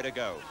long way to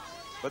go.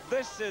 But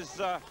this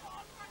is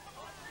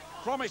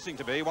promising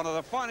to be one of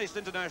the finest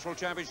international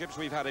championships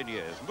we've had in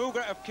years.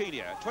 Muga of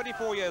Kenya,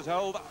 24 years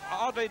old,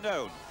 hardly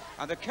known.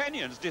 And the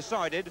Kenyans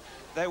decided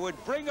they would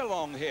bring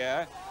along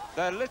here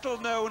their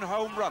little-known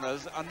home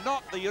runners and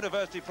not the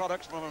university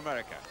products from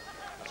America.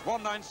 It's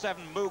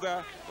 197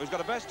 Muga, who's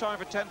got a best time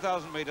for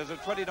 10,000 metres of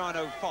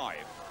 29.05.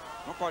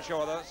 Not quite sure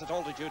whether that's at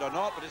altitude or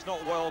not, but it's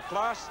not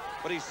world-class,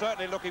 but he's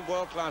certainly looking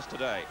world-class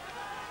today.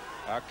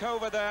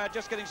 Kova there,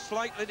 just getting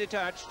slightly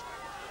detached.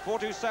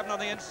 427 on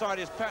the inside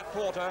is Pat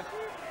Porter.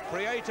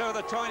 Prieto,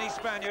 the tiny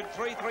Spaniard,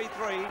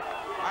 333.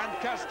 And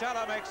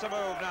Castella makes a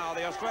move now,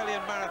 the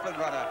Australian marathon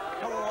runner,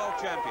 Commonwealth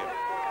champion.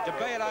 De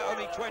Bela,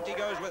 only 20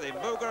 goes with him.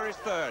 Muga is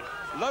 3rd.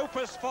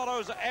 Lopez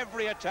follows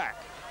every attack.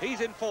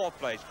 He's in 4th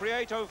place.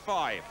 Prieto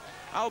 5.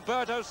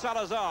 Alberto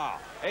Salazar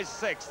is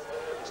 6th.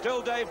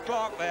 Still Dave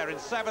Clark there in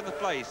 7th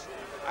place.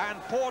 And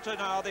Porter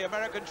now, the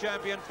American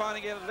champion,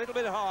 finding it a little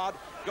bit hard,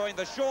 going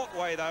the short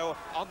way, though,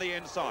 on the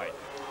inside.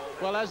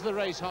 Well, as the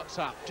race hots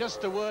up,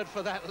 just a word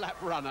for that lap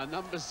runner,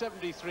 number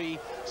 73,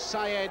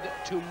 Syed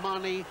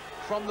Toumani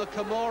from the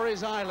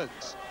Comores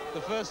Islands.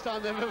 The first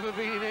time they've ever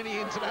been in any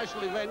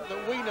international event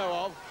that we know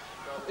of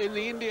in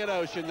the Indian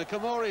Ocean, the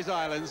Comores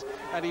Islands,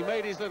 and he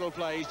made his little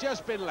play. He's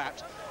just been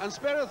lapped. And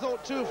spare a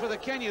thought, too, for the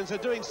Kenyans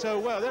are doing so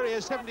well. There he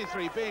is,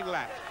 73, being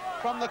lapped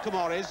from the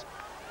Comores.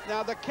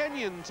 Now, the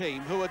Kenyan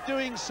team, who are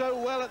doing so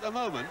well at the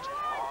moment,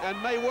 and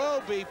may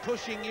well be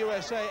pushing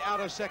USA out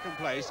of 2nd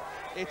place.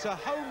 It's a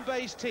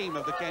home-based team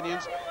of the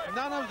Kenyans.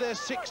 None of their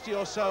 60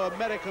 or so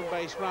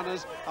American-based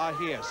runners are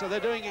here, so they're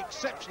doing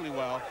exceptionally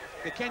well.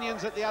 The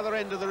Kenyans at the other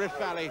end of the Rift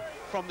Valley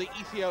from the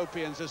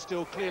Ethiopians are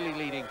still clearly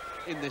leading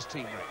in this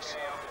team race.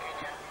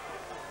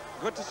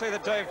 Good to see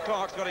that Dave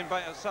Clark's got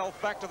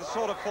himself back to the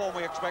sort of form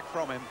we expect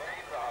from him.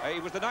 He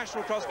was the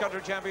national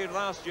cross-country champion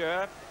last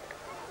year.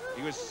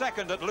 He was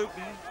 2nd at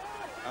Luton.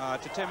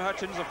 To Tim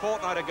Hutchins a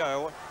fortnight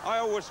ago. I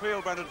always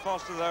feel, Brendan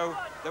Foster, though,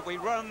 that we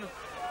run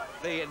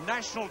the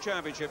national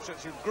championships.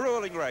 It's a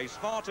grueling race,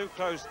 far too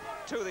close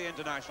to the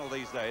international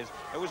these days.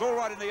 It was all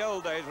right in the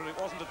old days when it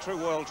wasn't a true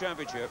world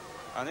championship,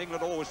 and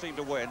England always seemed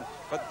to win.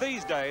 But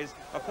these days,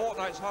 a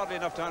fortnight's hardly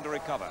enough time to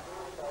recover.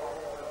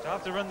 To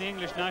have to run the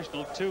English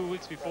national 2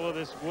 weeks before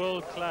this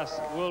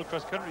world-class World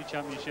Cross Country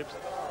Championships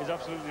is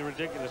absolutely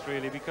ridiculous,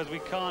 really, because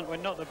we're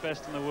not the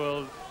best in the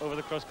world over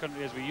the cross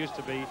country as we used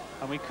to be,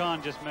 and we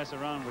can't just mess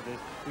around with this.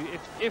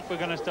 If we're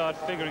going to start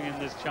figuring in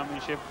this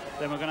championship,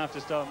 then we're going to have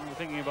to start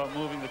thinking about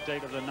moving the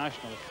date of the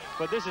national.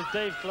 But this is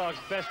Dave Clark's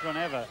best run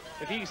ever.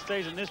 If he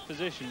stays in this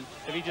position,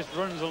 if he just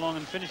runs along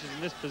and finishes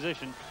in this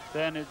position,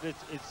 then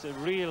it's a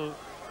real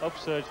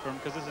upsurge for him,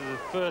 because this is his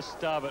first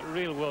stab at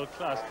real world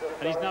class,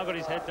 and he's now got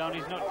his head down.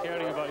 He's not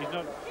caring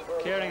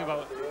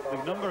about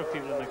the number of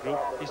people in the group.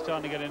 He's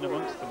starting to get in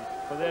amongst them.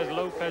 But there's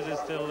Lopez is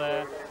still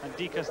there, and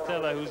Di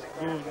Castella, who's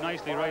moved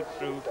nicely right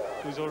through,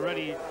 who's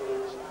already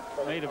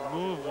made a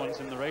move once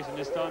in the race and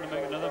is starting to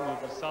make another move.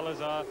 And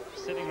Salazar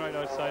sitting right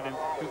outside him,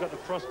 who's got the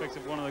prospects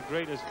of one of the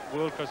greatest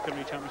World Cross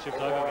Country Championships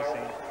I've ever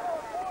seen.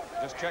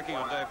 Just checking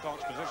on Dave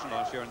Clark's position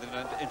last year in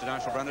the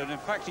international, Brandon. In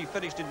fact, he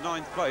finished in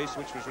 9th place,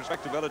 which was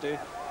respectability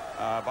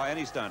by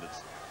any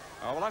standards.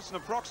 Well, that's an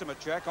approximate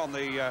check on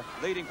the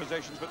leading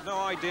positions, but no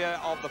idea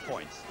of the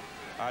points.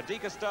 Di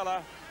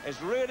Castella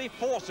is really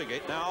forcing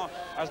it now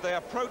as they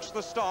approach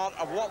the start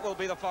of what will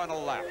be the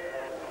final lap.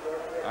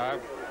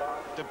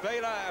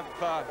 Debela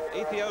of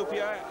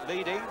Ethiopia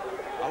leading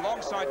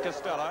alongside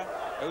Castella,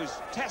 who's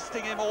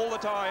testing him all the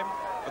time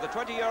with a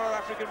 20-year-old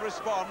African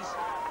response.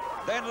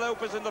 Then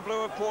Lopez in the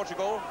blue of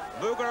Portugal,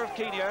 Muga of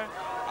Kenya,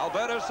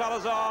 Alberto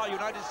Salazar,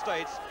 United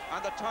States,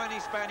 and the tiny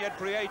Spaniard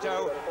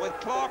Prieto, with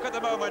Clark at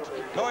the moment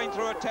going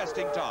through a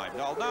testing time.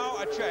 Now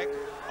a check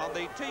on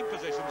the team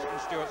positions from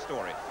Stuart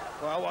Story.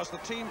 Well, whilst the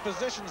team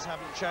positions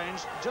haven't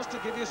changed, just to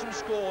give you some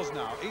scores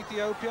now.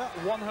 Ethiopia,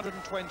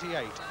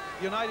 128.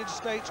 United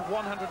States,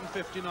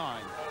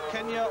 159.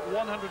 Kenya,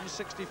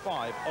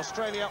 165.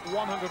 Australia,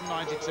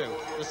 192.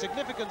 The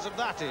significance of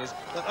that is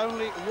that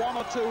only 1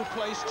 or 2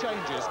 place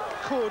changes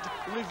could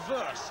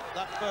reverse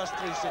that first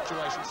 3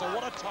 situations. So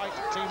what a tight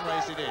team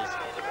race it is.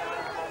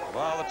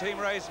 Well, the team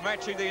race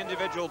matching the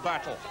individual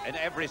battle in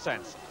every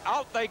sense.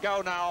 Out they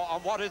go now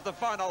on what is the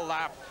final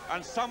lap,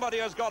 and somebody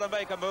has got to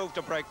make a move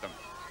to break them.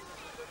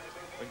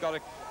 We've got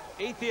an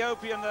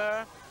Ethiopian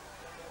there,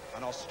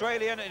 an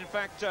Australian. In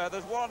fact,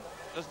 there's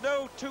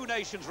no 2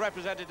 nations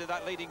represented in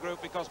that leading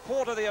group because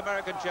Porter, the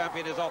American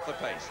champion, is off the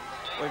pace.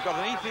 We've got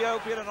an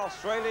Ethiopian, an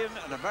Australian,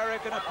 an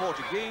American, a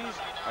Portuguese,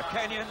 a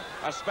Kenyan,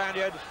 a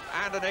Spaniard,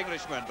 and an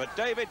Englishman. But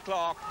David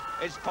Clark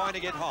is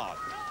finding it hard.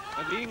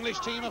 And the English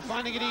team are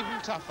finding it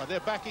even tougher. They're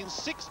back in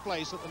 6th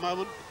place at the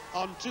moment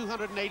on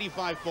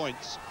 285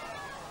 points.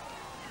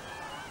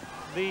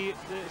 The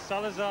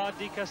Salazar,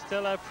 Di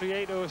Castella,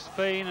 Prieto of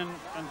Spain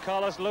and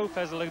Carlos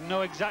Lopez will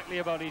know exactly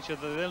about each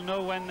other. They'll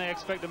know when they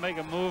expect to make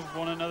a move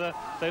one another.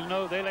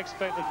 They'll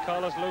expect that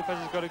Carlos Lopez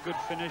has got a good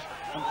finish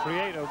and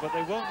Prieto, but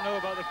they won't know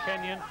about the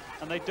Kenyan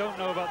and they don't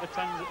know about the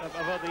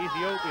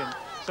Ethiopian.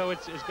 So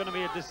it's going to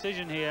be a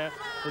decision here.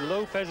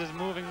 Lopez is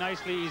moving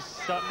nicely. He's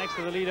sat next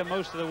to the leader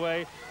most of the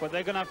way, but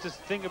they're going to have to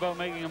think about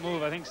making a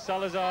move. I think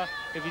Salazar,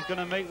 if he's going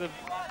to make the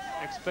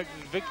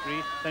expected victory,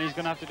 then he's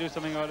going to have to do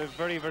something about it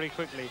very, very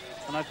quickly.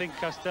 And I think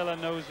Castella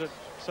knows that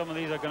some of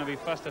these are going to be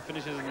faster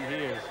finishes than he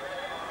is.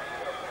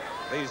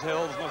 These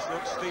hills must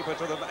look steeper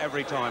to them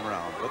every time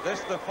round. But this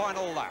is the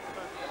final lap.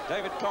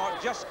 David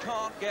Clark just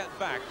can't get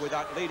back with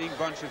that leading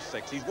bunch of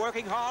 6. He's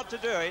working hard to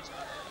do it,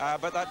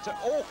 but that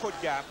awkward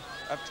gap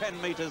of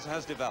 10 metres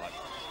has developed.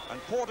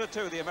 And Porter,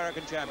 too, the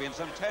American champion,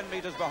 some 10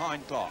 metres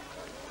behind Clark.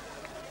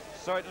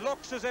 So it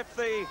looks as if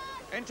the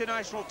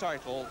international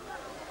title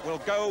will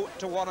go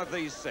to one of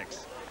these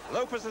 6.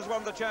 Lopez has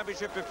won the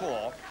championship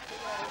before,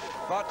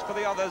 but for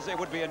the others it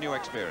would be a new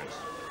experience.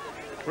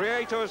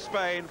 Prieto of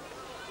Spain,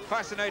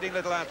 fascinating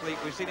little athlete.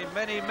 We've seen him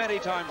many, many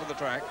times on the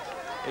track.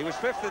 He was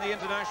 5th in the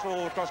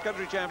International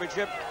Cross-Country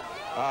Championship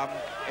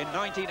in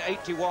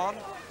 1981,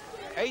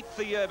 8th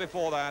the year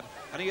before that,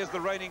 and he is the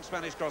reigning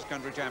Spanish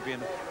cross-country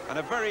champion and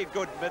a very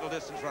good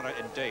middle-distance runner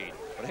indeed.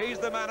 But he's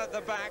the man at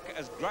the back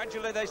as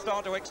gradually they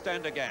start to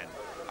extend again.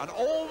 And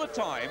all the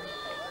time,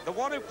 the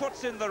one who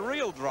puts in the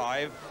real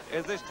drive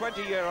is this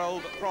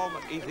 20-year-old from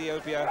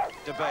Ethiopia,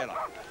 Debela.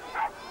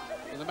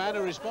 And the man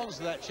who responds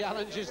to that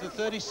challenge is the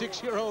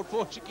 36-year-old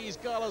Portuguese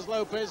Carlos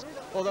Lopez,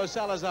 although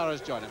Salazar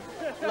has joined him.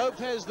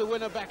 Lopez, the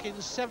winner back in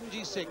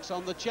 76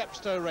 on the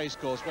Chepstow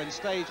racecourse when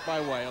staged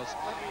by Wales.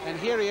 And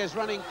here he is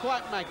running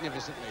quite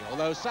magnificently,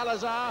 although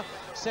Salazar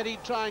said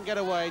he'd try and get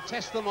away,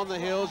 test them on the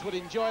hills, would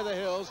enjoy the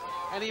hills,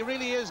 and he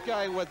really is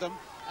going with them.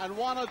 And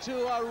 1 or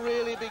 2 are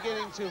really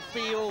beginning to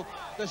feel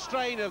the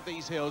strain of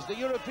these hills. The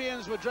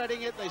Europeans were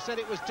dreading it. They said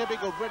it was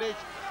typical British.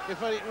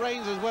 If it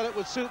rains as well, it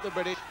would suit the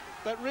British.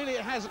 But really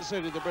it hasn't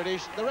suited the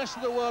British. The rest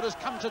of the world has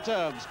come to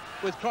terms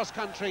with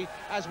cross-country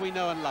as we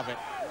know and love it.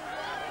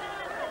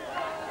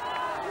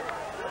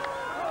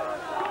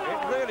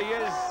 It really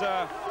is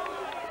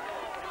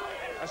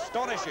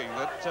astonishing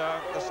that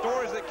the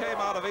stories that came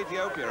out of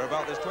Ethiopia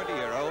about this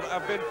 20-year-old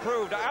have been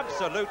proved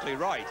absolutely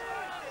right.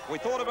 We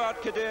thought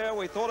about Kadir,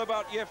 we thought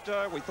about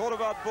Yifta, we thought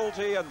about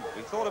Bulti, and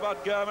we thought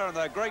about Germa, and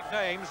their great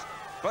names.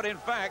 But in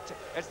fact,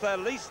 it's their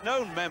least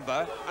known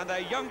member and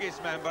their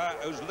youngest member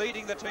who's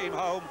leading the team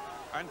home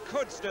and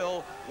could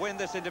still win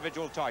this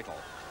individual title.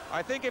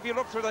 I think if you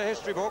look through the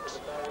history books,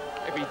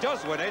 if he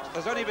does win it,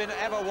 there's only been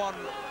ever one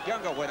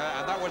younger winner,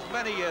 and that was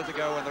many years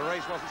ago when the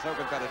race wasn't so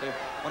competitive,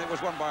 when it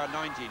was won by a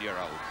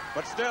 19-year-old.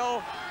 But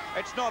still,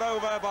 it's not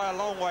over by a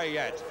long way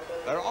yet.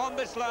 They're on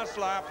this last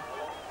lap.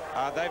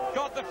 They've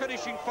got the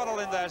finishing funnel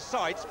in their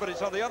sights, but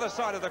it's on the other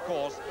side of the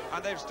course,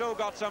 and they've still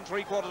got some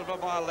 3/4 of a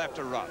mile left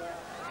to run.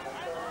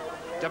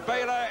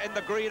 Debela in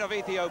the green of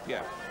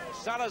Ethiopia,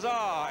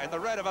 Salazar in the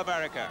red of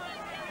America,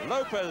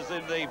 Lopez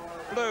in the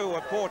blue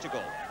of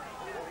Portugal,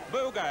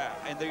 Muga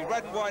in the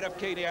red and white of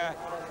Kenya,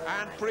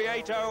 and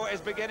Prieto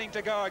is beginning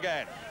to go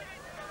again.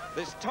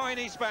 This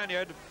tiny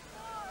Spaniard,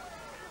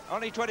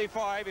 only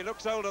 25, he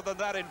looks older than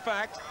that in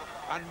fact,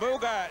 and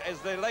Muga is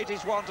the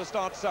latest one to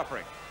start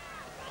suffering.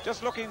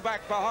 Just looking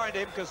back behind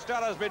him,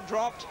 Costello's been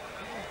dropped,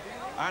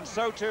 and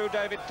so too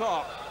David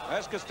Clark.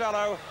 There's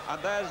Costello,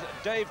 and there's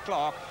Dave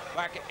Clark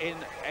back in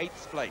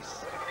 8th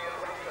place.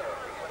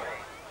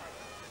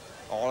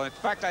 Or in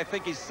fact, I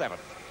think he's 7th.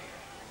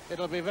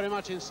 It'll be very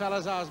much in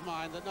Salazar's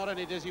mind that not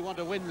only does he want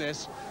to win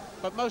this,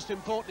 but most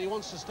importantly, he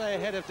wants to stay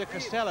ahead of De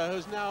Castella,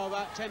 who's now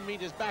about 10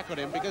 metres back on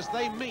him, because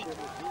they meet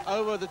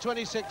over the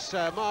 26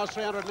 miles,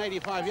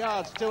 385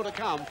 yards still to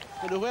come,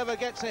 and whoever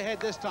gets ahead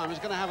this time is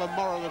going to have a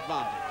moral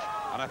advantage.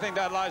 And I think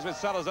that lies with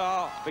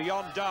Salazar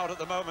beyond doubt at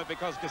the moment,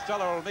 because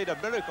Castella will need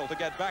a miracle to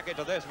get back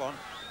into this one.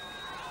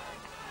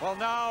 Well,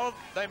 now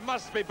they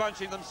must be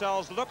bunching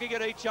themselves, looking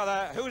at each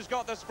other. Who's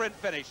got the sprint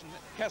finish? And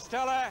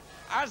Castella,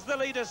 as the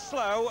leaders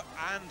slow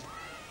and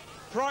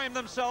prime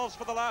themselves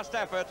for the last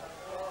effort.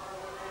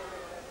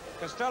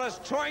 Castella's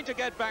trying to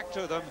get back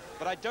to them,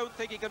 but I don't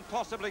think he can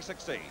possibly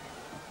succeed.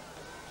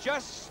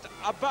 Just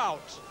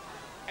about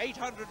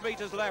 800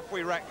 metres left,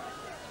 we reckon.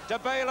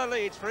 Debela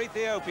leads for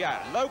Ethiopia.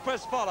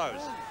 Lopez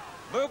follows.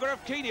 Muga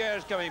of Kenya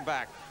is coming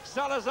back.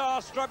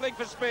 Salazar struggling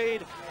for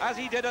speed, as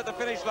he did at the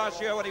finish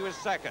last year when he was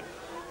 2nd.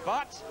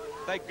 But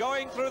they're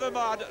going through the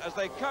mud as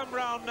they come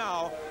round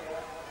now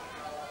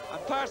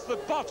and past the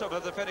bottom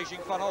of the finishing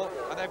funnel,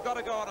 and they've got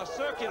to go on a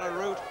circular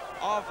route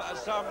of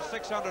some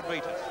 600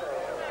 metres.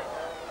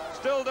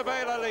 Still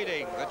Debela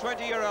leading, the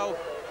 20-year-old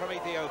from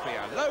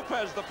Ethiopia.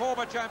 Lopez, the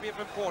former champion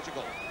from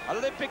Portugal,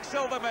 Olympic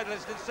silver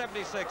medalist in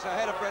 76,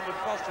 ahead of Brendan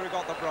Foster, who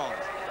got the bronze.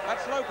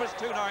 That's Lopez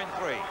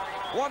 293.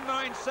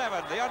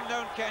 197, the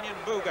unknown Kenyan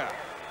Muga.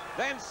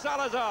 Then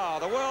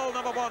Salazar, the world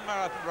 #1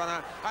 marathon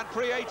runner, and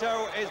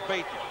Prieto is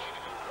beaten.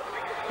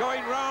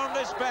 Going round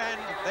this bend,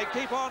 they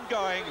keep on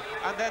going,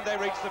 and then they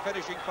reach the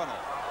finishing funnel.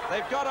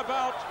 They've got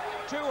about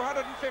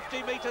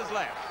 250 metres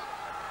left.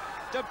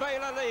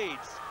 Debela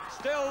leads.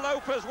 Still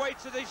Lopez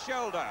waits at his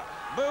shoulder.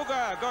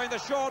 Muga going the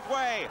short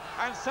way,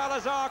 and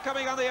Salazar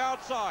coming on the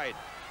outside.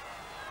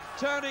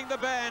 Turning the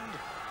bend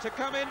to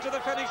come into the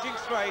finishing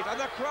straight, and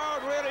the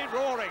crowd really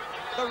roaring.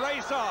 The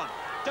race on.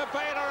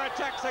 Debela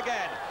attacks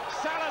again.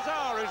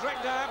 Salazar is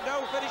reckoned to have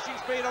no finishing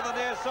speed on the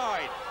near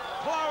side,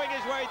 ploughing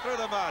his way through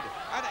the mud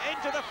and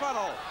into the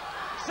funnel.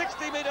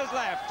 60 metres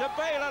left.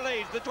 Debela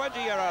leads, the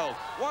 20-year-old.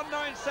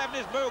 197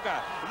 is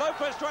Muga.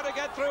 Lopez trying to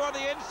get through on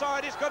the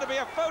inside. It's going to be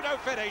a photo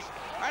finish,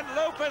 and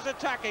Lopez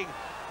attacking,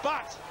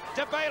 but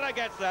Debela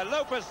gets there.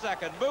 Lopez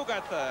 2nd,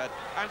 Muga 3rd,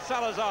 and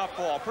Salazar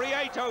 4.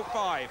 Prieto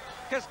 5.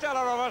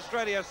 Castella of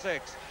Australia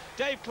 6.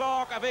 Dave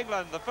Clark of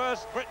England, the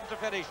first Briton to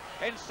finish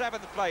in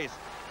 7th place.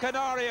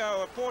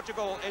 Canario of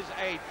Portugal is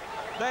 8th.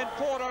 Then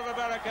Porter of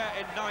America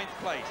in 9th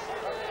place.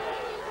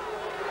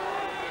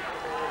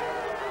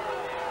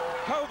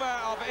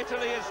 Kova of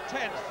Italy is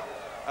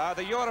 10th,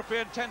 the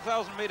European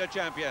 10,000 metre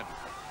champion.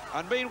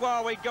 And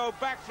meanwhile, we go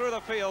back through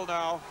the field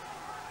now.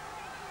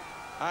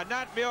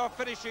 Nat Muir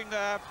finishing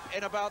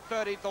in about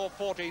 13th or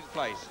 14th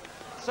place.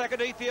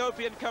 2nd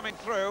Ethiopian coming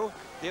through.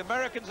 The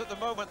Americans at the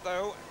moment,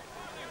 though,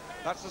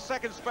 that's the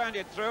 2nd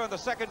Spaniard through and the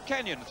 2nd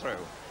Kenyan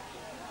through.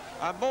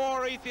 And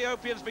more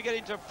Ethiopians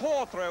beginning to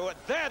pour through.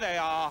 There they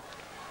are,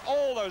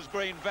 all those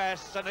green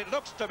vests, and it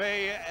looks to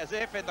me as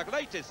if in the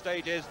latest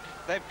stages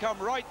they've come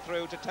right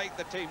through to take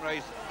the team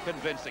race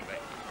convincingly.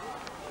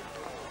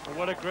 Well,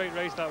 what a great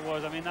race that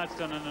was. I mean, that's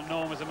done an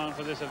enormous amount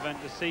for this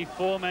event. To see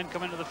 4 men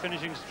come into the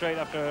finishing straight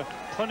after a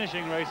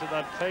punishing race at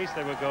that pace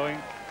they were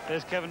going.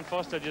 There's Kevin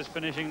Foster just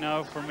finishing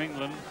now from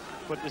England.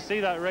 But to see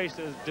that race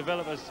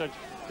develop as such,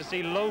 to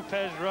see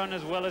Lopez run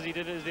as well as he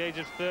did at the age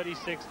of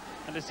 36,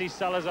 and to see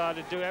Salazar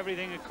to do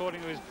everything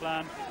according to his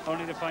plan,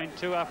 only to find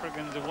 2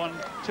 Africans, and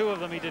 2 of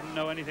them he didn't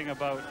know anything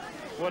about.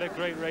 What a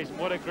great race,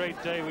 what a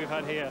great day we've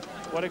had here.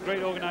 What a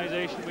great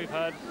organisation we've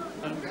had,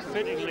 and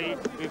fittingly,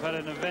 we've had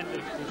an event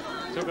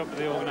that took up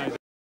the organisation.